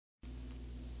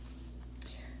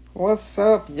What's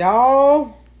up,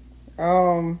 y'all?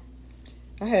 Um,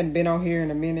 I hadn't been on here in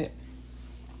a minute.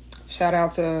 Shout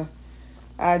out to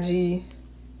IG,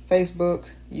 Facebook,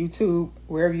 YouTube,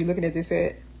 wherever you're looking at this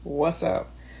at. What's up?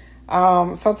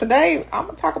 So today I'm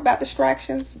gonna talk about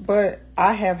distractions, but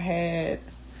I have had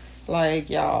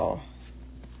y'all,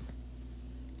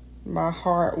 my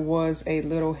heart was a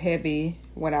little heavy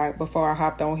before I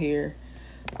hopped on here.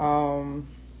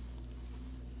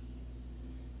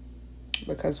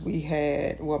 Because we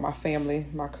had, my family,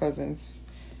 my cousins,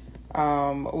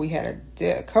 we had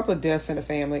a couple of deaths in the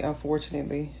family,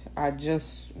 unfortunately. I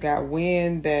just got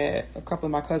wind that a couple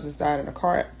of my cousins died in a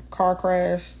car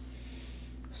crash.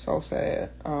 So sad.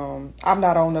 I'm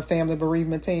not on the family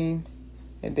bereavement team,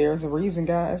 and there's a reason,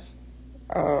 guys.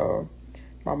 My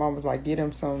mom was like, get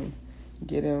him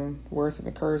words of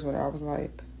encouragement. I was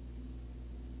like,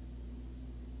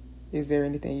 is there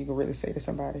anything you can really say to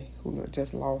somebody who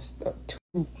just lost two?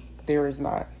 There is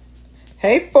not.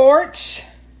 Hey, Forge.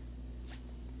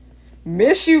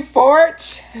 Miss you,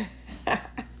 Forge.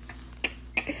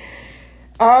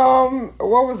 What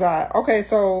was I? Okay,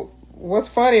 so what's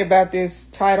funny about this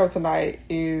title tonight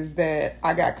is that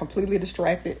I got completely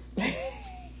distracted.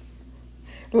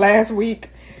 Last week,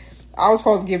 I was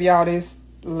supposed to give y'all this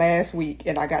last week,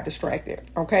 and I got distracted.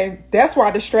 Okay, that's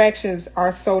why distractions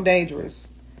are so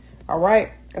dangerous. All right,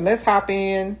 and let's hop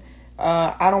in.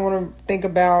 I don't want to think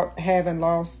about having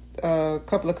lost a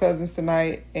couple of cousins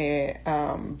tonight, and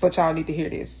but y'all need to hear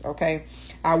this, okay?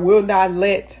 I will not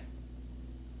let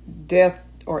death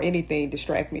or anything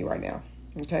distract me right now,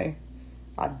 okay?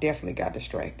 I definitely got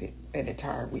distracted an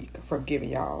entire week from giving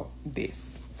y'all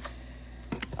this.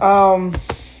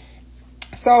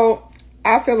 So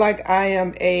I feel like I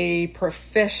am a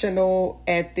professional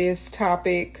at this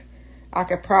topic. I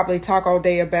could probably talk all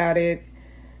day about it.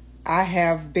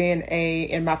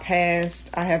 In my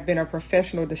past, I have been a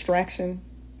professional distraction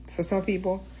for some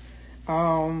people.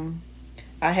 I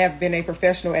have been a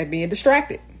professional at being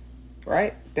distracted,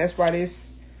 right? That's why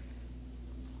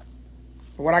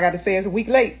what I got to say is a week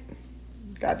late.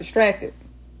 Got distracted.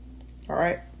 All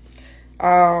right.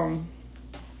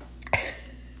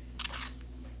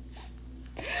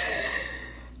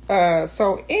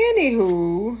 So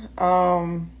anywho,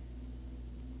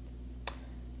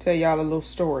 tell y'all a little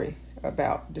story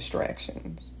about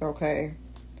distractions, okay?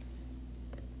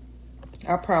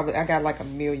 I got like a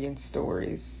million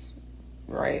stories,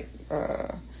 right,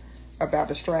 about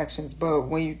distractions. But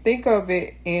when you think of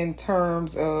it in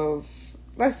terms of,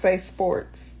 let's say,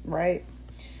 sports, right?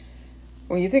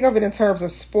 When you think of it in terms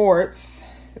of sports,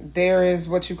 there is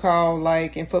what you call,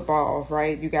 like in football,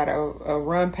 right? You got a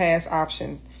run pass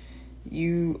option.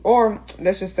 Or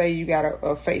let's just say you got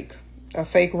a fake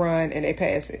run and they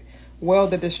pass it. Well,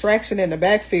 the distraction in the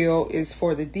backfield is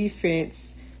for the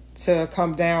defense to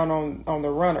come down on the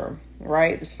runner,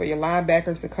 right? It's for your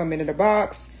linebackers to come into the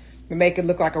box to make it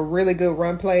look like a really good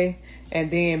run play,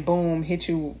 and then boom, hit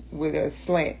you with a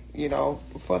slant,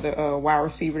 for the wide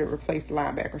receiver to replace the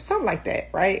linebacker, something like that,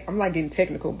 right? I'm not getting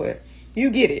technical, but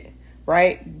you get it,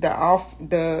 right? The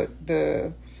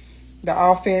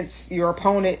offense, your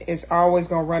opponent is always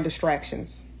going to run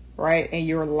distractions, right? And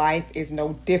your life is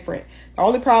no different. The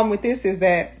only problem with this is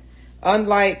that,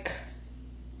 unlike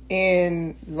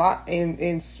in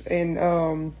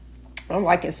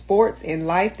sports, in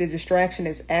life, the distraction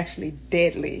is actually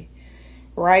deadly,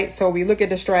 right? So we look at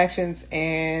distractions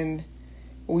and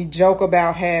we joke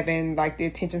about having like the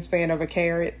attention span of a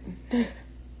carrot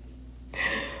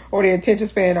or the attention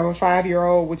span of a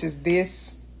 5-year-old, which is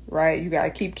this, right? You got to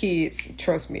keep kids.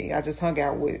 Trust me. I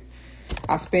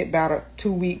spent about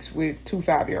 2 weeks with 2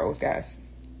 5-year-olds, guys.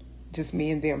 Just me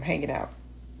and them hanging out.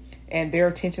 And their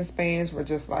attention spans were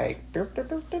just like,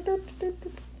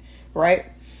 right?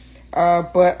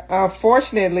 But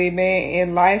unfortunately, man,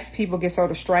 in life, people get so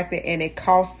distracted and it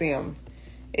costs them.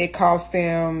 It costs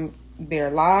them their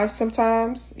lives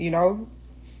sometimes, It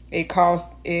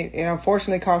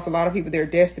unfortunately costs a lot of people their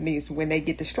destinies when they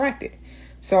get distracted.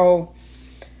 So,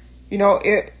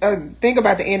 think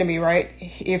about the enemy, right?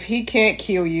 If he can't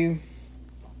kill you,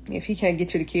 if he can't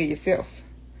get you to kill yourself,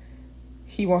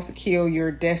 he wants to kill your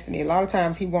destiny. A lot of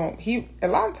times he wants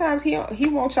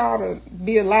y'all to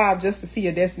be alive just to see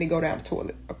your destiny go down the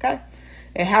toilet. Okay.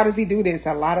 And how does he do this?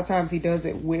 A lot of times he does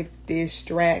it with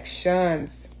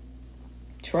distractions.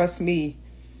 Trust me.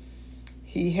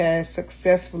 In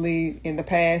the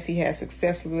past, he has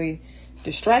successfully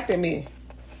distracted me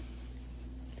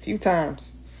a few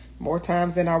times, more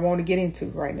times than I want to get into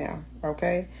right now.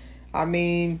 Okay. I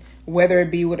mean, whether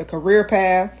it be with a career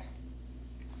path,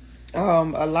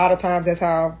 a lot of times that's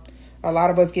how A lot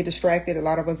of us get distracted. A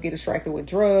lot of us get distracted with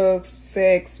drugs,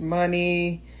 sex,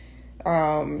 money,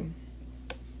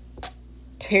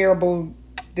 terrible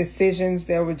decisions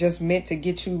that were just meant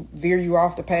to veer you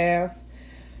off the path.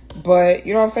 But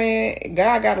you know what I'm saying?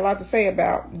 God got a lot to say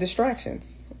about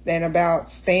distractions and about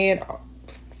staying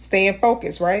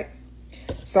focused, right?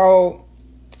 So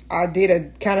I did a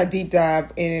kind of deep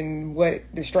dive in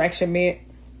what distraction meant.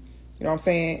 You know what I'm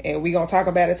saying? And we gonna talk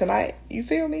about it tonight. You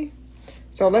feel me?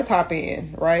 So let's hop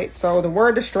in, right? So the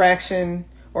word distraction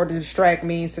or to distract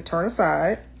means to turn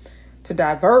aside, to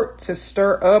divert, to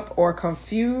stir up or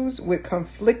confuse with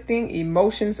conflicting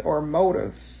emotions or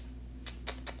motives,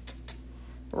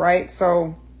 right?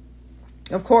 So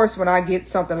of course, when I get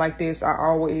something like this, I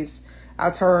open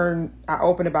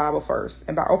the Bible first.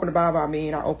 And by open the Bible, I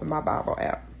mean I open my Bible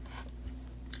app.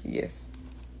 Yes.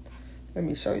 Let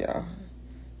me show y'all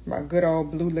my good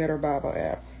old Blue Letter Bible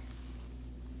app.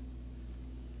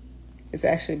 It's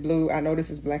actually blue. I know this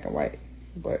is black and white,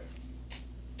 but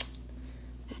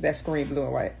that screen blue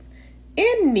and white.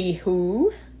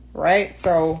 Anywho, right?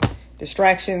 So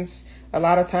distractions. A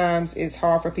lot of times it's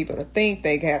hard for people to think.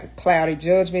 They got a cloudy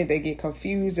judgment. They get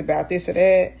confused about this or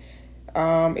that.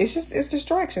 It's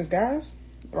distractions, guys,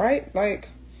 right? Like,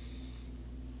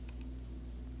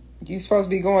 you're supposed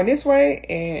to be going this way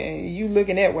and you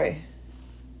looking that way,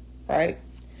 right?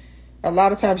 A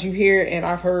lot of times you hear, and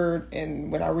I've heard,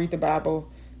 and when I read the Bible,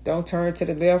 don't turn to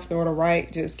the left nor the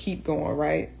right, just keep going,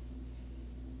 right?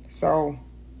 So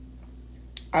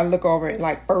I look over at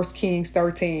like 1 Kings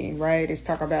 13, right? It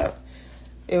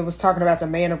was talking about the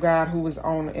man of God who was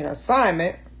on an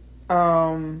assignment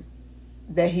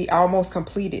that he almost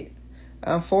completed.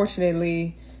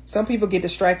 Unfortunately, some people get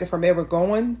distracted from ever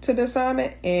going to the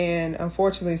assignment, and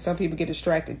unfortunately, some people get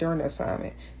distracted during the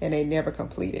assignment and they never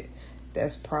complete it.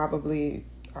 That's probably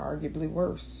arguably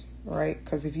worse, right?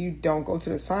 Because if you don't go to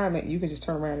the assignment, you can just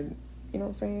turn around and, you know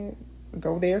what I'm saying,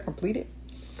 go there, complete it.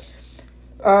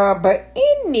 But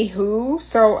anywho,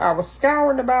 so I was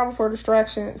scouring the Bible for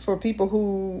distraction, for people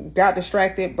who got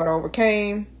distracted but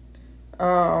overcame.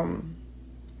 And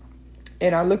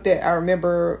I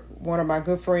remember one of my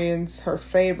good friends,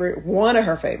 one of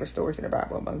her favorite stories in the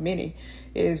Bible among many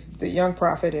is the young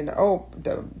prophet and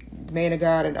the man of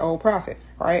God and the old prophet,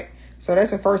 right? So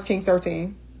that's in 1 Kings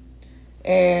 13.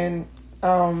 And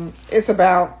it's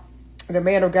about the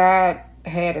man of God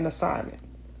had an assignment.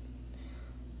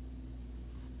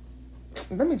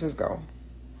 Let me just go,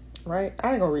 right?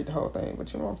 I ain't gonna read the whole thing,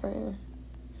 but you know what I'm saying?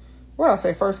 What I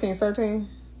say, 1 Kings 13?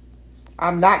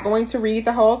 I'm not going to read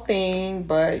the whole thing,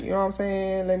 but you know what I'm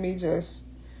saying? Let me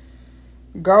just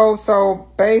go. So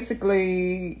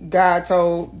basically, God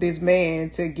told this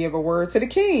man to give a word to the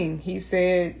king. He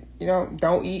said,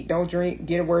 don't eat, don't drink,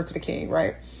 get a word to the king,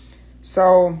 right?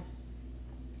 So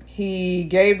he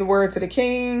gave the word to the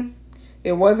king.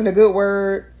 It wasn't a good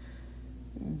word.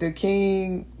 The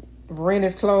king rent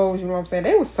his clothes, you know what I'm saying?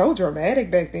 They was so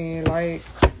dramatic back then. Like,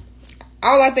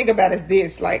 all I think about is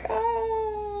this, like,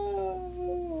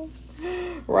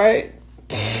 right?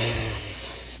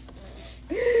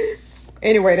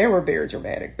 Anyway, they were very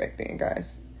dramatic back then,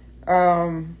 guys.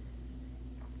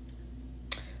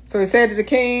 So he said to the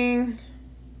king,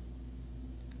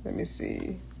 let me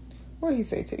see. What did he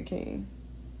say to the king?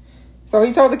 So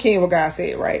he told the king what God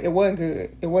said, right? It wasn't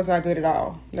good. It was not good at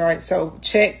all. All right. So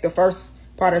check, the first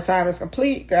part of the time is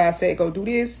complete. God said, go do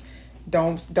this.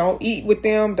 Don't eat with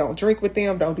them. Don't drink with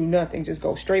them. Don't do nothing. Just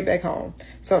go straight back home.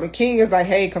 So the king is like,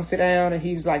 hey, come sit down. And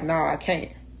he was like, no, I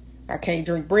can't. I can't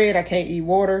drink bread. I can't eat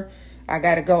water. I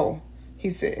got to go. He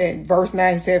said in verse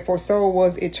 9, he said, for so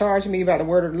was it charged me by the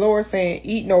word of the Lord, saying,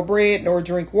 eat no bread, nor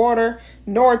drink water,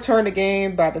 nor turn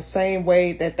again by the same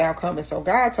way that thou comest. So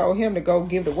God told him to go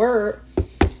give the word.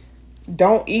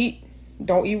 Don't eat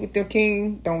with the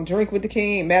king. Don't drink with the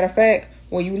king. Matter of fact,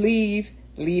 when you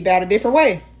leave out a different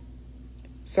way.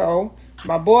 So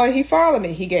my boy, he followed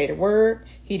me. He gave the word.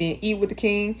 He didn't eat with the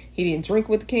king. He didn't drink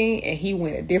with the king. And he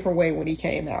went a different way when he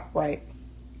came out, right?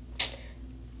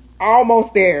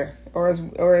 Almost there. Or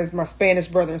as my Spanish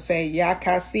brethren say, ya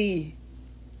casi.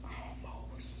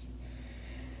 Almost.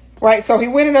 Right, so he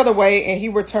went another way and he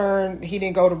returned. He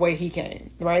didn't go the way he came,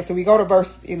 right? So we go to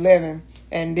verse 11,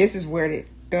 and this is where the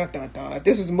dun dun dun. If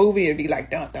this was a movie, it'd be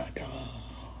like dun dun dun.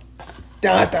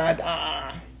 Dun dun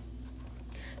dun.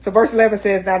 So verse 11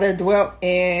 says, now there dwelt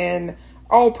an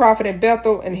old prophet in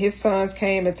Bethel, and his sons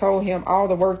came and told him all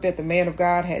the work that the man of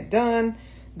God had done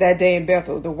that day in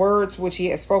Bethel, the words which he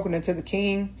had spoken unto the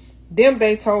king. Them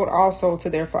they told also to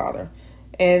their father.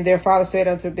 And their father said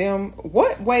unto them,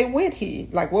 what way went he?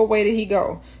 Like, what way did he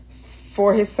go?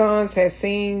 For his sons had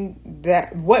seen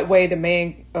that what way the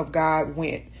man of God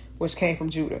went, which came from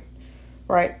Judah.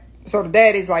 Right? So the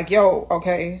daddy's like, yo,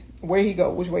 okay, where he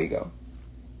go? Which way he go?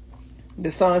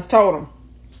 The sons told him.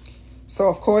 So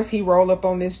of course he rolled up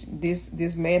on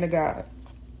this man of God.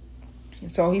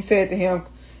 So he said to him,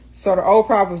 so the old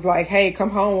prophet was like, hey, come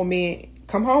home with me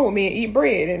and eat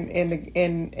bread.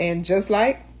 And just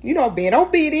like, being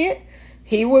obedient,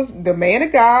 the man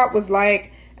of God was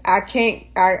like,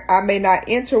 I may not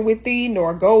enter with thee,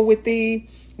 nor go with thee,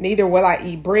 neither will I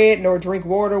eat bread, nor drink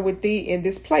water with thee in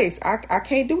this place. I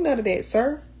can't do none of that,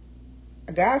 sir.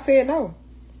 God said no.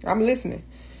 I'm listening.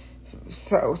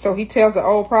 So he tells the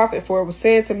old prophet, for it was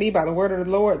said to me by the word of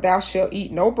the Lord, thou shalt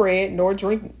eat no bread, nor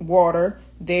drink water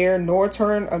there, nor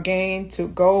turn again to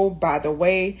go by the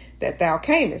way that thou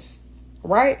camest.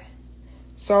 Right?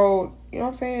 So, you know what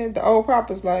I'm saying? The old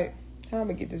prophet's like, how am I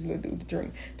gonna get this little dude to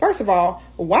drink? First of all,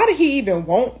 why did he even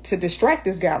want to distract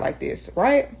this guy like this?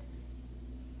 Right?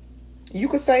 You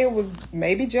could say it was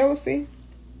maybe jealousy. You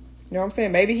know what I'm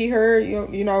saying? Maybe he heard,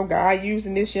 God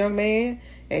using this young man,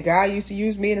 and God used to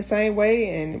use me in the same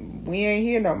way, and we ain't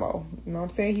here no more. You know what I'm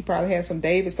saying? He probably had some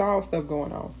David Saul stuff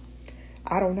going on.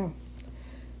 I don't know.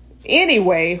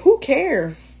 Anyway, who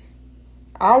cares?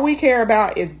 All we care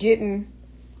about is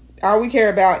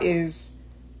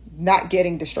not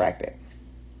getting distracted.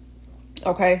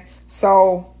 Okay?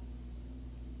 So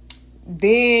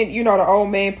then, the old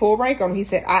man pulled rank on him. He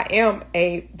said,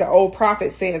 the old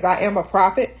prophet says, I am a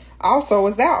prophet, also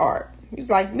as thou art. He was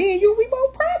like, me and you, we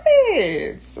both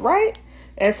prophets, right?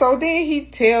 And so then he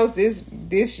tells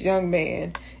this young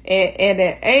man, and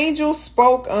an angel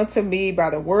spoke unto me by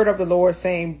the word of the Lord,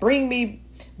 saying, bring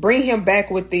him back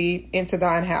with thee into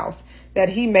thine house, that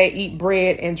he may eat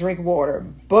bread and drink water.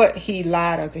 But he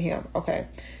lied unto him. Okay,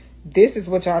 this is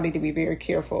what y'all need to be very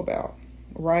careful about,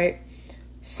 right?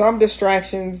 Some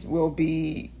distractions will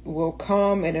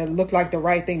come and it'll look like the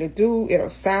right thing to do. It'll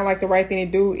sound like the right thing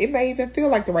to do. It may even feel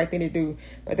like the right thing to do.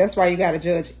 But that's why you got to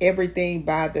judge everything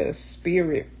by the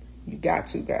Spirit. You got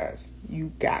to, guys.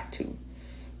 You got to.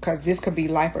 Because this could be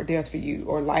life or death for you,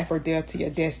 or life or death to your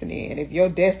destiny. And if your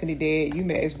destiny dead, you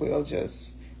may as well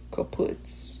just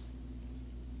kaputs.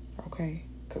 Okay?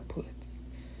 Kaputs.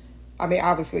 I mean,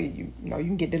 obviously, you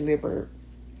can get delivered.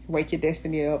 Wake your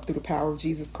destiny up through the power of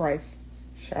Jesus Christ.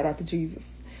 Shout out to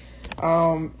Jesus.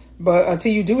 But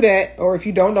until you do that, or if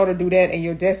you don't know to do that and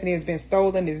your destiny has been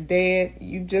stolen, is dead,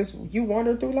 you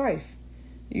wander through life.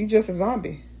 You just a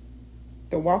zombie.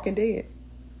 The Walking Dead.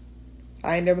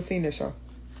 I ain't never seen this show.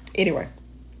 Anyway.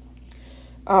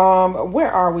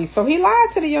 Where are we? So he lied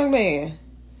to the young man.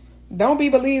 Don't be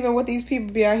believing what these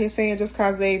people be out here saying just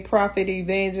because they prophet,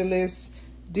 evangelists,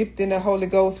 dipped in the Holy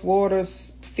Ghost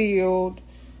waters, filled,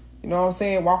 you know what I'm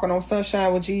saying, walking on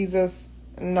sunshine with Jesus.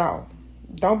 No,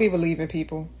 don't be believing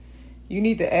people. You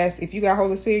need to ask, if you got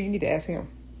Holy Spirit, you need to ask him.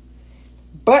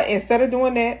 But instead of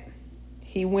doing that,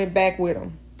 he went back with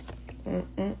him.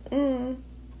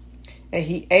 And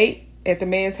he ate at the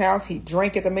man's house. He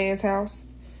drank at the man's house.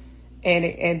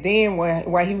 And then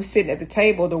while he was sitting at the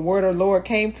table, the word of the Lord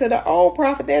came to the old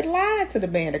prophet that lied to the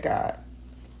man of God.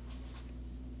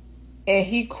 And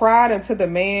he cried unto the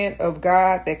man of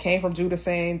God that came from Judah,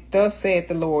 saying, thus saith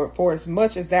the Lord, for as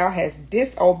much as thou hast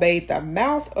disobeyed the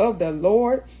mouth of the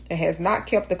Lord, and hast not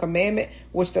kept the commandment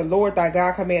which the Lord thy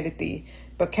God commanded thee,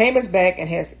 but camest back and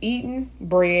hast eaten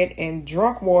bread and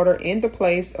drunk water in the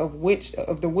place of which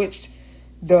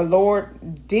the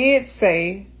Lord did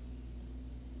say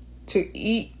to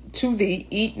thee,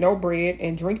 eat no bread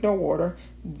and drink no water,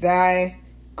 thy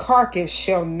carcass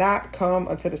shall not come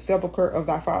unto the sepulchre of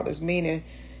thy fathers. Meaning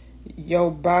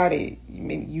your body,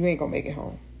 you ain't gonna make it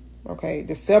home. Okay,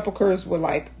 the sepulchres were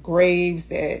like graves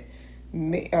that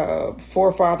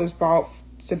forefathers bought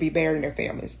to be buried in their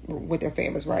families, with their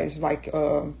families, right? It's like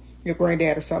your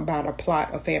granddad or something buying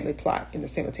a family plot in the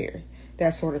cemetery,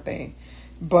 that sort of thing.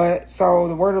 But so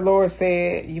the word of the Lord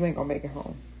said, you ain't gonna make it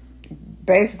home.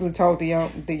 Basically told the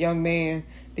young man,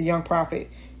 the young prophet,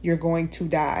 you're going to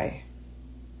die.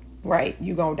 Right?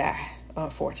 You're gonna die,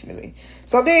 unfortunately.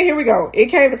 So then here we go.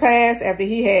 It came to pass after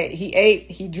he ate,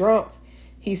 he drunk,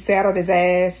 he sat on his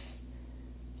ass,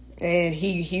 and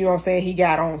he you know what I'm saying, he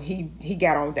got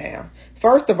on down.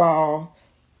 First of all,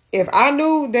 if I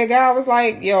knew that God was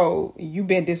like, yo, you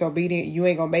been disobedient, you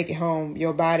ain't gonna make it home,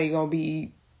 your body gonna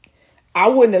be, I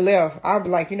wouldn't have left. I'd be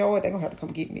like, you know what, they're gonna have to come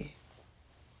get me.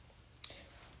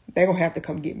 They're gonna have to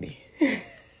come get me.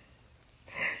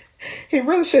 He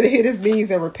really should have hit his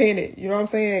knees and repented. You know what I'm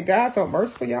saying? God's so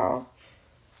merciful, y'all.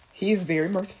 He is very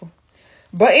merciful.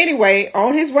 But anyway,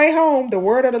 on his way home, the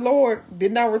word of the Lord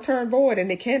did not return void, and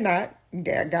it cannot.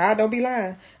 God don't be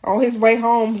lying. On his way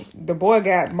home, the boy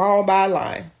got mauled by a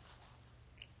lion.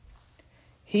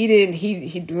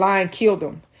 The lion killed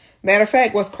him. Matter of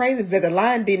fact, what's crazy is that the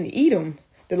lion didn't eat him.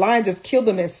 The lion just killed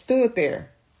him and stood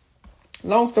there.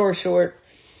 Long story short,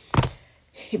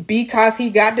 because he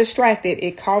got distracted,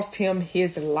 it cost him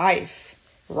his life.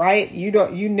 Right? We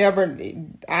don't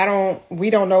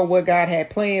know what God had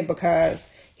planned,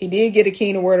 because he did get a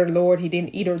king the word of the Lord. He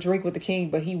didn't eat or drink with the king,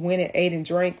 but he went and ate and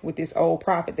drank with this old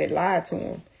prophet that lied to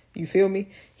him. You feel me?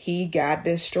 He got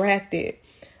distracted.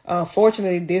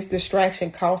 Unfortunately, this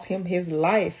distraction cost him his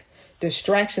life.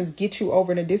 Distractions get you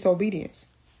over into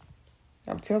disobedience.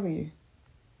 I'm telling you.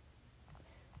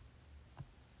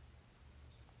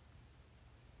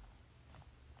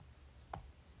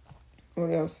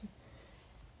 What else?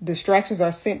 Distractions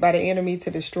are sent by the enemy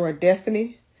to destroy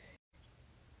destiny.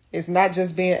 It's not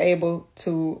just being able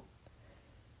to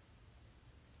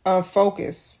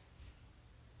unfocus.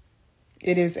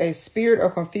 It is a spirit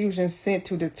of confusion sent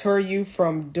to deter you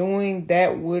from doing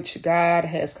that which God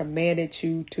has commanded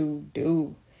you to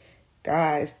do.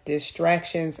 Guys,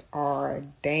 distractions are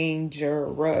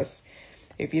dangerous.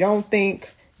 If you don't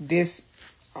think this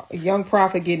young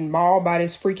prophet getting mauled by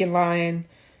this freaking lion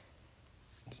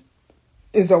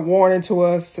is a warning to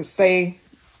us to stay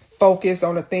focused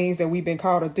on the things that we've been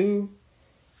called to do,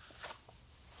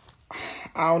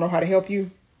 I don't know how to help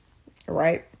you.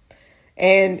 Right?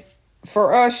 And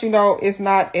for us,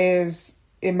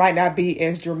 it might not be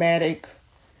as dramatic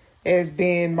as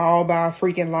being mauled by a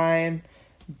freaking lion.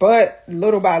 But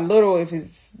little by little, if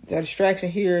it's a distraction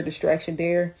here, a distraction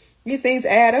there, these things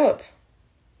add up.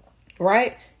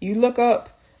 Right? You look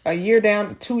up a year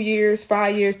down, 2 years,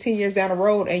 5 years, 10 years down the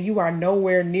road, and you are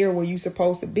nowhere near where you're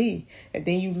supposed to be. And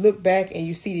then you look back and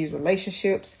you see these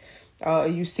relationships.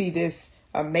 You see this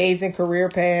amazing career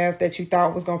path that you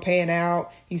thought was going to pan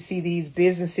out. You see these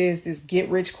businesses, this get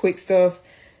rich quick stuff,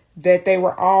 that they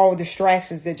were all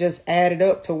distractions that just added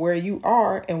up to where you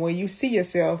are and where you see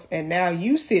yourself. And now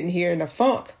you sitting here in a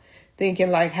funk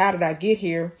thinking like, how did I get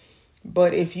here?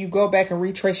 But if you go back and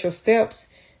retrace your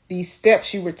steps, these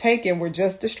steps you were taking were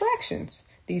just distractions.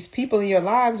 These people in your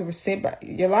lives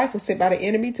your life was sent by the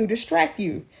enemy to distract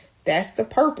you. That's the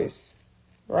purpose,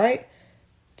 right?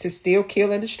 To steal,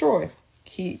 kill, and destroy.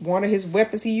 One of his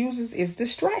weapons he uses is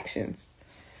distractions.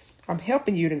 I'm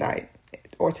helping you tonight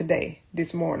or today,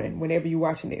 this morning, whenever you're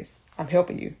watching this. I'm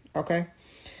helping you, okay?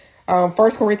 1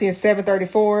 Corinthians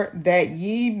 7:34, that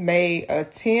ye may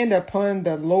attend upon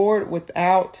the Lord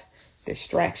without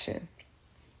distraction,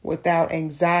 without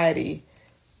anxiety,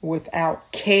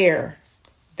 without care.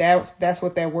 That's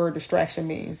what that word distraction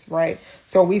means, right?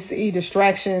 So we see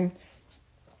distraction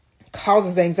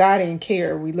causes anxiety and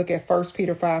care. We look at 1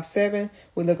 Peter 5:7.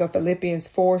 We look at Philippians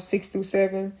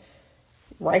 4:6-7.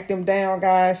 Write them down,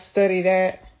 guys. Study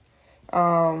that.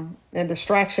 And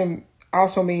distraction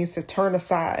also means to turn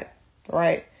aside,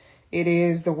 right? It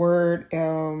is the word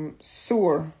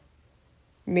sur,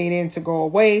 meaning to go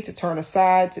away, to turn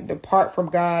aside, to depart from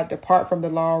God, depart from the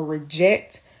law,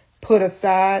 reject, put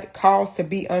aside, cause to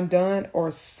be undone,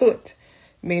 or soot,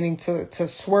 meaning to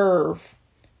swerve,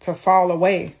 to fall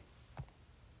away.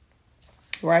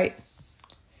 Right?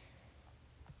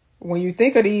 When you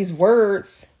think of these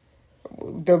words,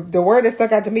 the word that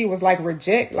stuck out to me was like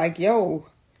reject. Like,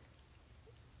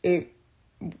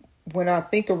 when I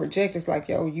think of reject, it's like,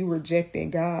 you rejecting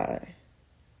God.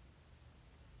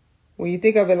 When you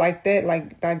think of it like that,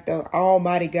 like the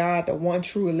Almighty God, the one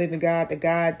true and living God, the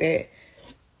God that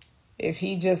if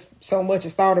he just so much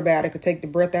as thought about it, could take the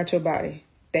breath out your body.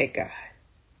 That God,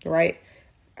 right?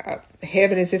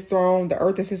 Heaven is his throne, the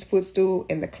earth is his footstool,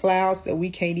 and the clouds that we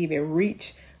can't even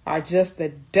reach are just the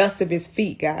dust of his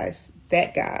feet, guys.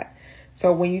 That God.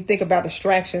 So when you think about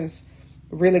distractions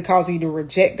really causing you to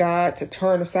reject God, to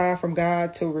turn aside from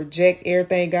God, to reject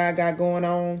everything God got going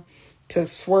on, to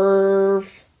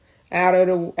swerve out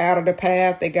of the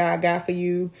path that God got for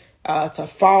you, to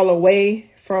fall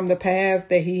away from the path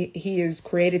that he has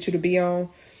created you to be on,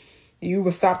 you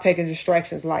will stop taking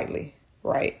distractions lightly.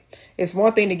 Right. It's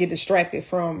one thing to get distracted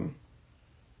from,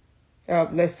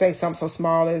 let's say something so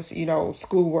small as,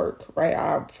 schoolwork.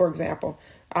 Right. For example,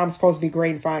 I'm supposed to be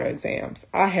grading final exams.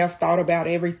 I have thought about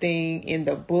everything in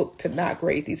the book to not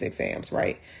grade these exams.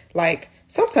 Right. Like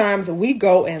sometimes we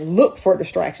go and look for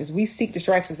distractions. We seek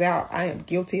distractions out. I am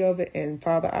guilty of it. And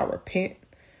Father, I repent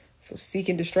for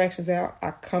seeking distractions out.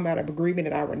 I come out of agreement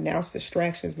and I renounce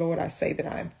distractions. Lord, I say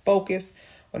that I am focused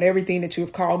on everything that you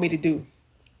have called me to do.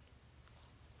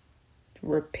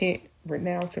 Repent,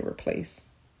 renounce, and replace.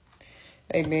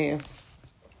 Amen.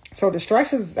 So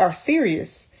distractions are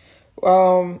serious.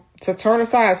 To turn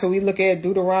aside. So we look at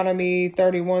Deuteronomy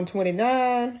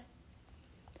 31:29.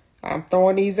 I'm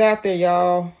throwing these out there,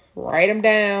 y'all. Write them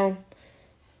down.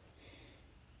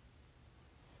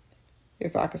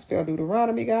 If I can spell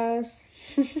Deuteronomy, guys.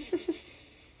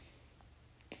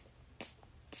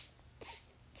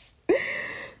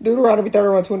 Deuteronomy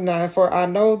 31:29. For I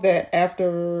know that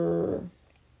after,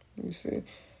 let me see.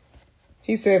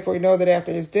 He said, for you know that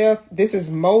after his death, this is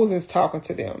Moses talking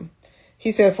to them.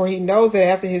 He said, for he knows that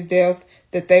after his death,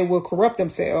 that they will corrupt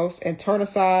themselves and turn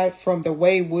aside from the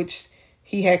way which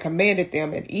he had commanded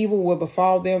them, and evil will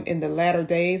befall them in the latter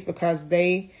days, because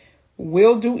they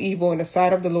will do evil in the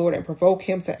sight of the Lord and provoke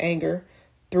him to anger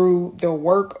through the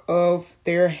work of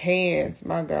their hands.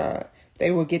 My God, they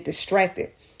will get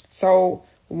distracted. So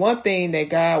one thing that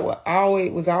God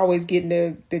was always getting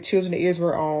the children of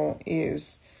Israel on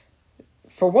is,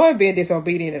 for one, being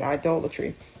disobedient and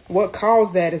idolatry. What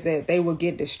caused that is that they would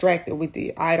get distracted with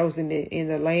the idols in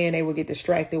the land. They would get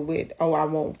distracted with,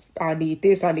 oh, I need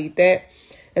this, I need that,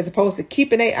 as opposed to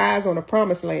keeping their eyes on the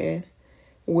promised land,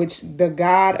 which the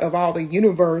God of all the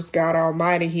universe, God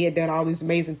Almighty, he had done all these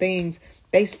amazing things.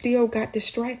 They still got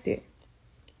distracted.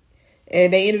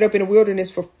 And they ended up in the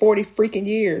wilderness for 40 freaking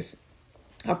years.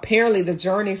 Apparently, the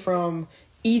journey from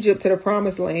Egypt to the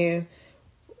promised land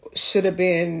should have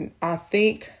been, I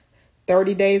think,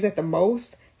 30 days at the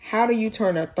most. How do you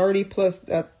turn a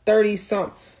 30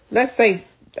 something, let's say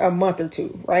a month or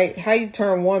two, right? How you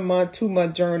turn 1 month, 2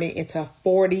 month journey into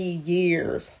 40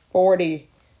 years, 40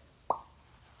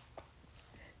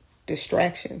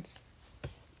 distractions.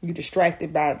 You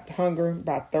distracted by hunger,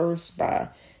 by thirst, by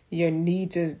your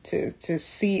need to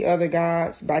see other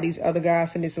gods, by these other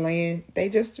gods in this land. They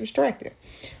just distracted.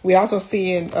 We also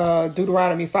see in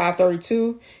Deuteronomy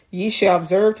 5:32, ye shall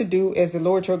observe to do as the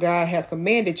Lord your God hath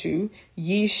commanded you.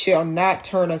 Ye shall not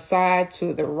turn aside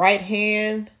to the right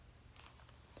hand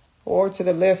or to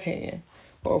the left hand.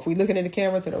 Or if we're looking at the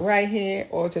camera, to the right hand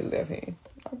or to the left hand.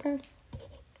 Okay.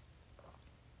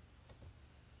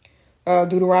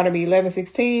 Deuteronomy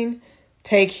 11:16.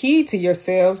 Take heed to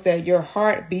yourselves that your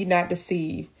heart be not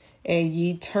deceived, and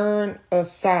ye turn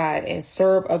aside and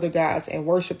serve other gods and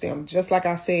worship them. Just like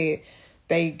I said,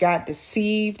 they got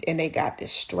deceived and they got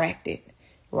distracted,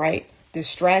 right?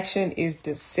 Distraction is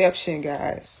deception,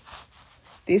 guys.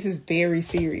 This is very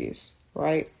serious,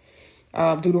 right?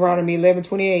 Deuteronomy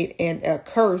 11:28, and a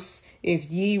curse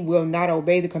if ye will not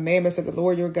obey the commandments of the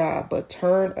Lord your God, but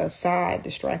turn aside,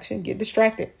 distraction, get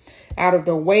distracted, out of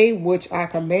the way which I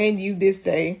command you this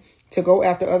day to go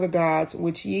after other gods,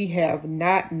 which ye have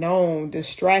not known.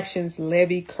 Distractions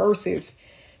levy curses,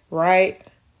 right?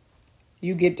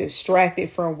 You get distracted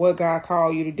from what God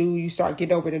called you to do. You start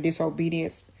getting over the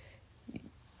disobedience.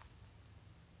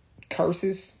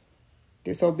 Curses.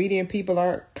 Disobedient people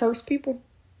are cursed people.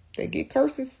 They get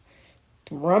curses.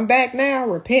 Run back now,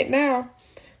 repent now.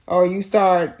 Or you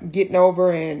start getting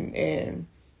over and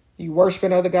you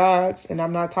worshiping other gods. And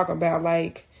I'm not talking about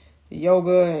like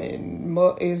yoga and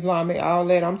Islamic, all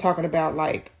that. I'm talking about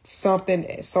like something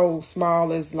so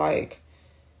small as like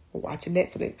watching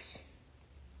Netflix,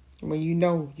 when you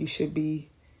know you should be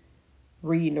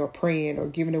reading or praying or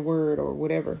giving a word or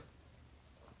whatever.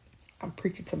 I'm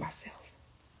preaching to myself.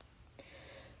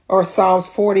 Or Psalms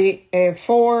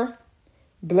 40:4.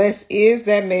 Blessed is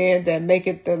that man that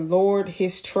maketh the Lord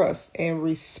his trust, and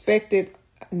respecteth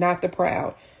not the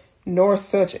proud, nor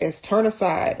such as turn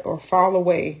aside or fall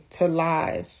away to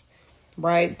lies.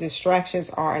 Right?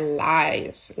 Distractions are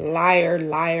lies. Liar,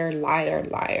 liar, liar,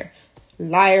 liar.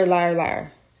 Liar, liar,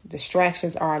 liar.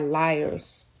 Distractions are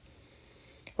liars.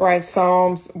 Right?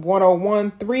 Psalms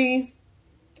 101:3.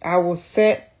 I will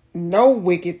set no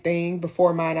wicked thing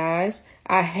before mine eyes.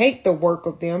 I hate the work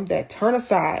of them that turn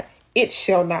aside. It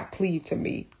shall not cleave to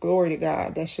me. Glory to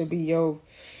God. That should be your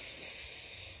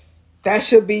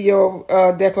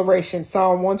declaration.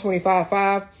 Psalm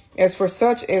 125:5. As for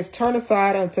such as turn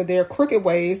aside unto their crooked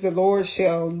ways, the Lord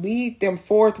shall lead them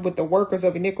forth with the workers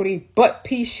of iniquity, but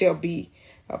peace shall be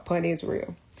upon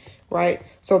Israel. Right?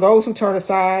 So those who turn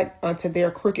aside unto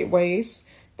their crooked ways,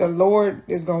 the Lord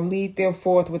is going to lead them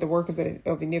forth with the workers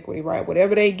of iniquity, right?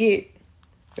 Whatever they get,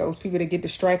 those people that get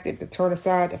distracted, that turn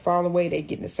aside, that fall away, they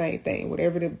getting the same thing,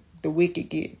 whatever the wicked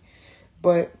get.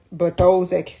 But those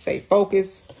that can stay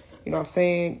focused, you know what I'm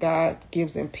saying, God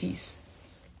gives them peace,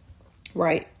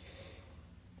 right?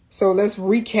 So let's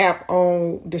recap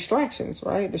on distractions,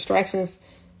 right? Distractions,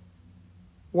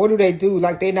 what do they do?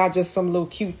 Like, they're not just some little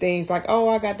cute things like, oh,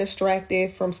 I got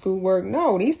distracted from schoolwork.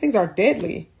 No, these things are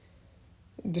deadly.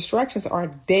 Distractions are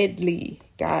deadly,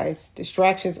 guys.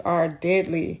 Distractions are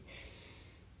deadly,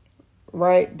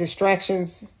 right?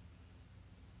 Distractions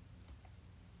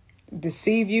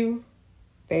deceive you.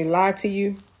 They lie to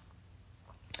you.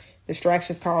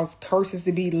 Distractions cause curses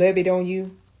to be levied on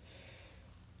you.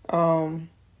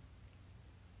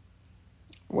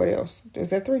 What else? Is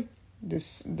that 3?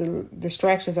 The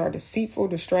distractions are deceitful.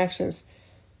 Distractions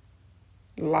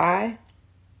lie.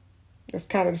 That's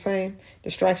kind of the same.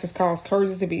 Distractions cause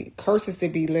curses to be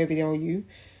levied on you.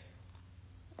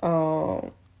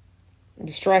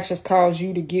 Distractions cause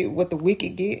you to get what the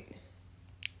wicked get.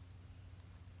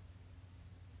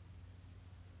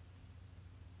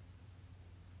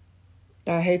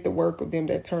 I hate the work of them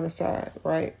that turn aside,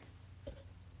 right?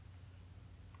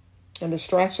 And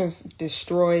distractions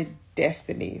destroy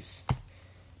destinies.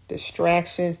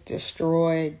 Distractions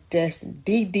destroy destiny.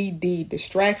 DDD.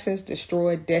 Distractions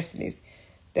destroy destinies.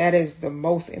 That is the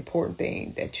most important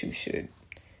thing that you should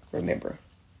remember.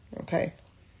 Okay?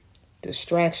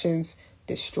 Distractions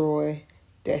destroy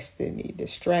destiny.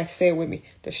 Say it with me.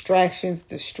 Distractions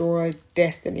destroy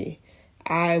destiny.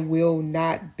 I will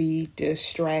not be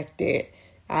distracted.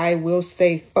 I will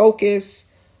stay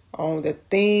focused on the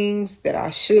things that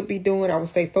I should be doing. I will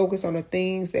stay focused on the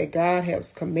things that God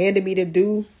has commanded me to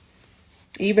do.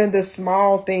 Even the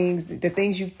small things, the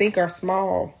things you think are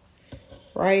small,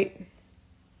 right?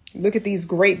 Look at these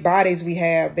great bodies we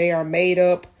have. They are made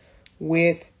up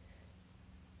with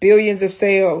billions of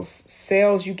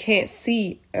cells you can't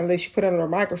see unless you put it under a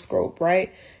microscope,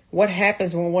 right? What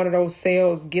happens when one of those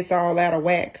cells gets all out of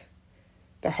whack?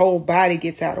 The whole body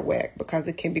gets out of whack because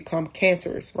it can become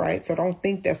cancerous, right? So don't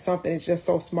think that something is just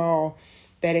so small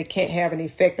that it can't have an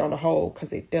effect on the whole,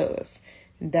 because it does.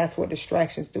 And that's what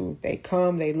distractions do. They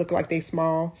come, they look like they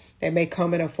small. They may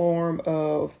come in a form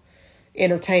of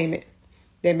entertainment.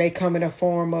 They may come in a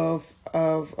form of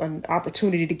an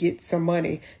opportunity to get some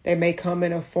money. They may come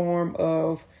in a form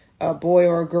of a boy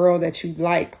or a girl that you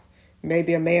like.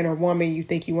 Maybe a man or woman you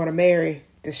think you want to marry.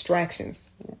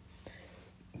 Distractions.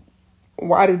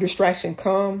 Why do distractions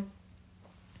come?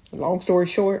 Long story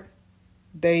short,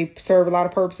 they serve a lot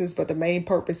of purposes, but the main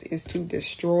purpose is to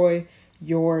destroy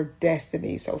your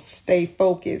destiny. So stay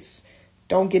focused.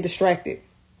 Don't get distracted.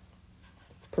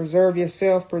 Preserve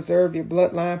yourself, preserve your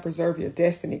bloodline, preserve your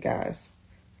destiny, guys.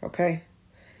 Okay?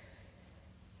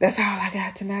 That's all I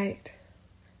got tonight.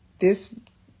 I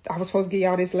was supposed to get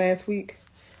y'all this last week,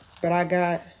 but I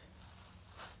got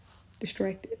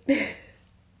distracted.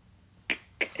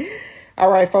 All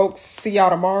right, folks. See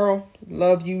y'all tomorrow.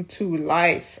 Love you to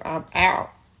life. I'm out.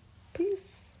 Peace.